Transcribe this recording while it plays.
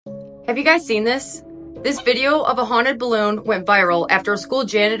Have you guys seen this? This video of a haunted balloon went viral after a school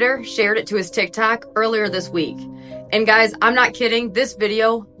janitor shared it to his TikTok earlier this week. And guys, I'm not kidding, this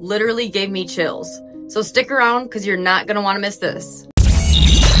video literally gave me chills. So stick around because you're not going to want to miss this.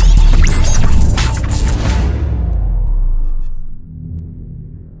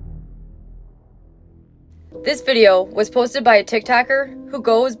 This video was posted by a TikToker who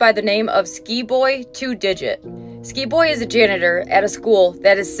goes by the name of Ski Boy 2 Digit. Ski Boy is a janitor at a school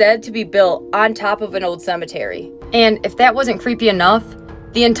that is said to be built on top of an old cemetery. And if that wasn't creepy enough,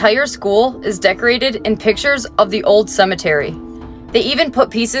 the entire school is decorated in pictures of the old cemetery. They even put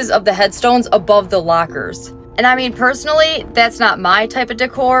pieces of the headstones above the lockers. And I mean, personally, that's not my type of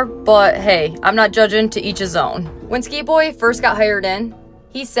decor, but hey, I'm not judging, to each his own. When Ski Boy first got hired in,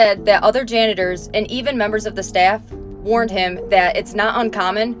 he said that other janitors and even members of the staff warned him that it's not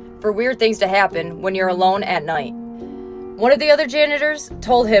uncommon for weird things to happen when you're alone at night. One of the other janitors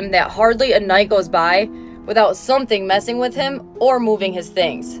told him that hardly a night goes by without something messing with him or moving his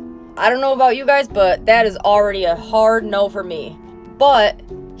things. I don't know about you guys, but that is already a hard no for me. But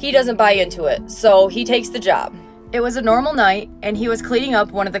he doesn't buy into it, so he takes the job. It was a normal night, and he was cleaning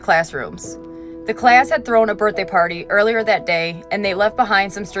up one of the classrooms. The class had thrown a birthday party earlier that day, and they left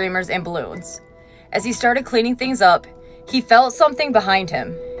behind some streamers and balloons. As he started cleaning things up, he felt something behind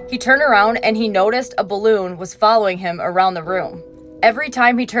him. He turned around and he noticed a balloon was following him around the room. Every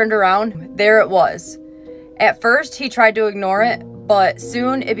time he turned around, there it was. At first, he tried to ignore it, but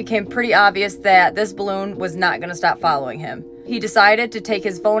soon it became pretty obvious that this balloon was not going to stop following him. He decided to take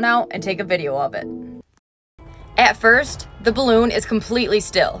his phone out and take a video of it. At first, the balloon is completely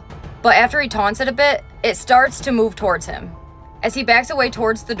still. But after he taunts it a bit, it starts to move towards him. As he backs away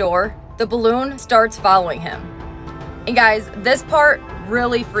towards the door, the balloon starts following him. And guys, this part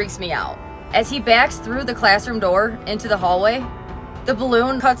really freaks me out. As he backs through the classroom door into the hallway, the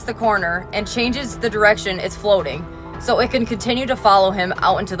balloon cuts the corner and changes the direction it's floating so it can continue to follow him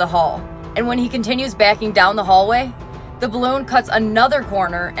out into the hall. And when he continues backing down the hallway, the balloon cuts another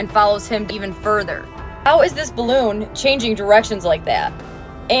corner and follows him even further. How is this balloon changing directions like that?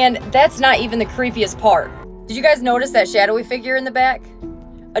 And that's not even the creepiest part. Did you guys notice that shadowy figure in the back?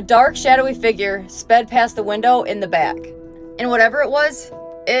 A dark shadowy figure sped past the window in the back. And whatever it was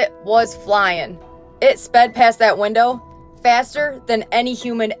flying. It sped past that window faster than any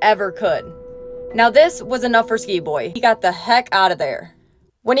human ever could. Now this was enough for Ski Boy. He got the heck out of there.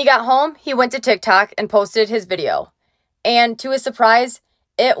 When he got home, he went to TikTok and posted his video. And to his surprise,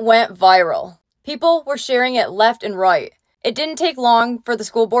 it went viral. People were sharing it left and right. It didn't take long for the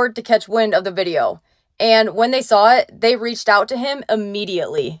school board to catch wind of the video, and when they saw it, they reached out to him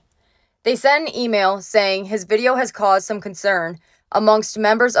immediately. They sent an email saying his video has caused some concern amongst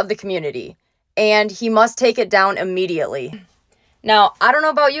members of the community, and he must take it down immediately. Now, I don't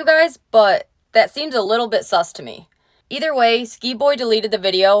know about you guys, but that seems a little bit sus to me. Either way, Ski Boy deleted the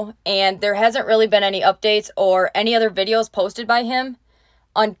video, and there hasn't really been any updates or any other videos posted by him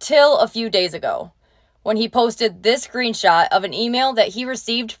until a few days ago, when he posted this screenshot of an email that he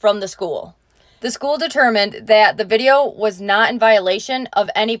received from the school. The school determined that the video was not in violation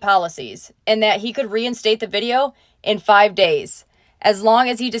of any policies and that he could reinstate the video in 5 days, as long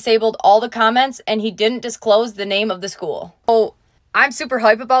as he disabled all the comments and he didn't disclose the name of the school. So I'm super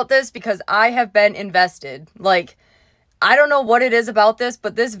hype about this because I have been invested. Like, I don't know what it is about this,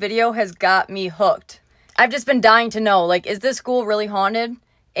 but this video has got me hooked. I've just been dying to know, like, is this school really haunted?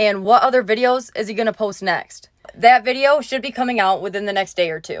 And what other videos is he going to post next? That video should be coming out within the next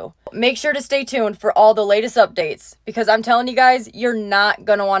day or two. Make sure to stay tuned for all the latest updates, because I'm telling you guys, you're not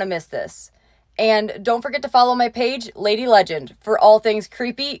going to want to miss this. And don't forget to follow my page, Lady Legend, for all things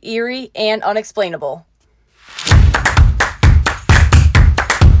creepy, eerie, and unexplainable.